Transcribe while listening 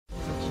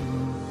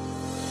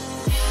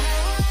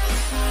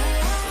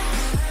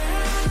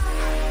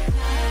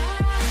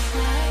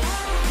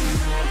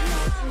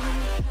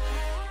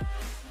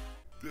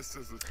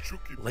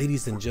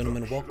Ladies and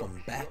gentlemen,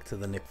 welcome back to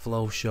the Nick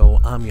Flow Show.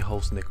 I'm your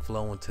host Nick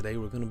Flow, and today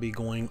we're going to be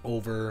going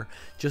over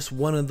just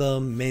one of the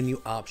menu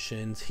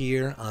options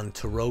here on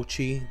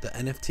Tarochi, the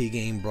NFT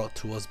game brought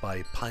to us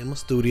by Paima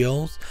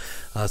Studios.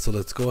 So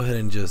let's go ahead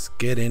and just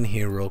get in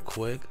here real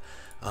quick.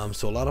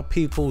 So a lot of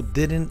people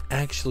didn't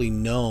actually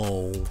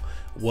know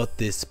what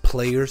this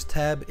players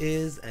tab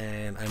is,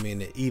 and I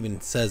mean it even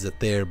says it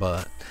there,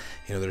 but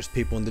you know, there's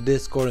people in the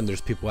Discord and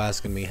there's people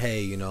asking me,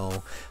 hey, you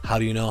know, how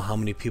do you know how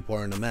many people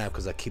are in the map?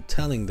 Because I keep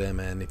telling them,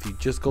 and if you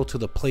just go to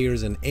the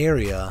players in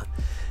area,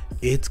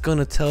 it's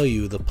gonna tell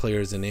you the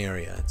players in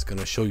area. It's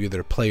gonna show you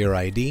their player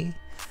ID,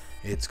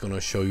 it's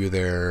gonna show you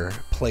their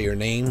player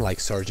name like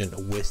Sergeant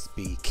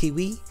Wispy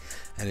Kiwi,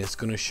 and it's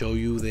gonna show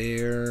you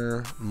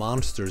their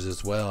monsters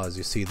as well. As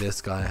you see,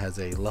 this guy has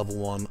a level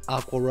 1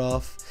 Aqua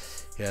Ruff,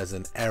 he has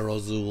an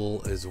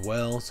Aerozul as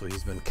well, so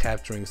he's been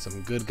capturing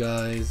some good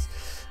guys.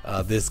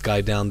 This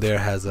guy down there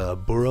has a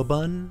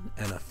Burabun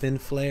and a Fin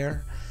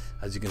Flare.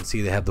 As you can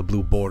see, they have the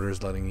blue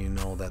borders letting you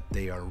know that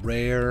they are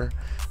rare.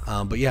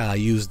 But yeah, I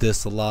use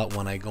this a lot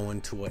when I go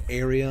into an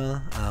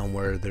area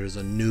where there's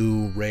a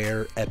new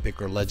rare,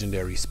 epic, or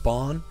legendary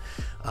spawn.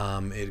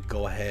 It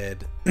goes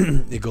ahead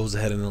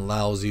and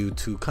allows you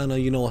to kind of,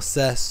 you know,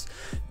 assess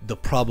the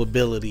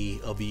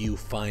probability of you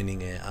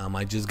finding it.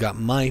 I just got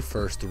my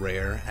first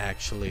rare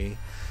actually,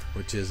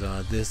 which is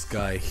this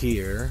guy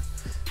here,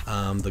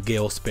 the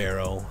Gale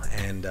Sparrow,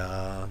 and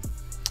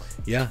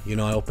yeah, you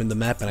know, I opened the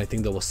map and I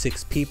think there was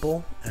 6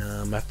 people.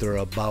 After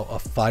about a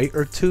fight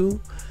or two,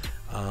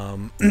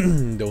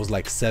 there was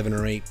like 7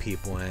 or 8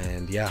 people,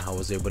 and yeah, I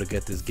was able to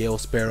get this Gale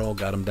Sparrow,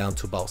 got him down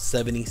to about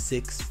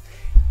 76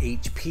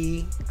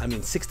 HP. I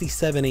mean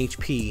 67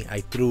 HP.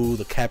 I threw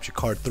the capture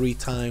card 3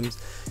 times,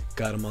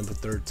 got him on the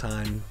 3rd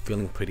time,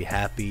 feeling pretty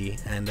happy.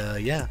 And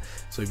yeah,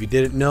 so if you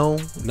didn't know,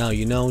 now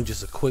you know.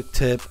 Just a quick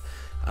tip,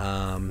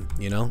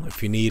 you know,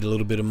 if you need a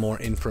little bit of more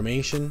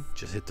information,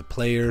 just hit the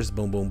players,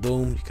 boom boom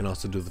boom. You can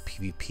also do the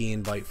PvP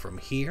invite from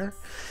here.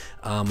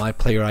 My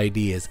player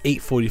ID is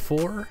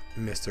 844,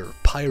 Mr.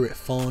 Pirate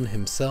Fawn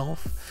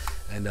himself.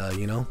 And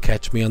you know,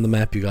 catch me on the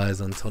map, you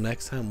guys. Until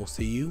next time, we'll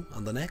see you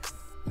on the next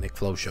Nick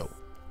Flow Show.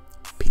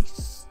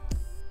 Peace.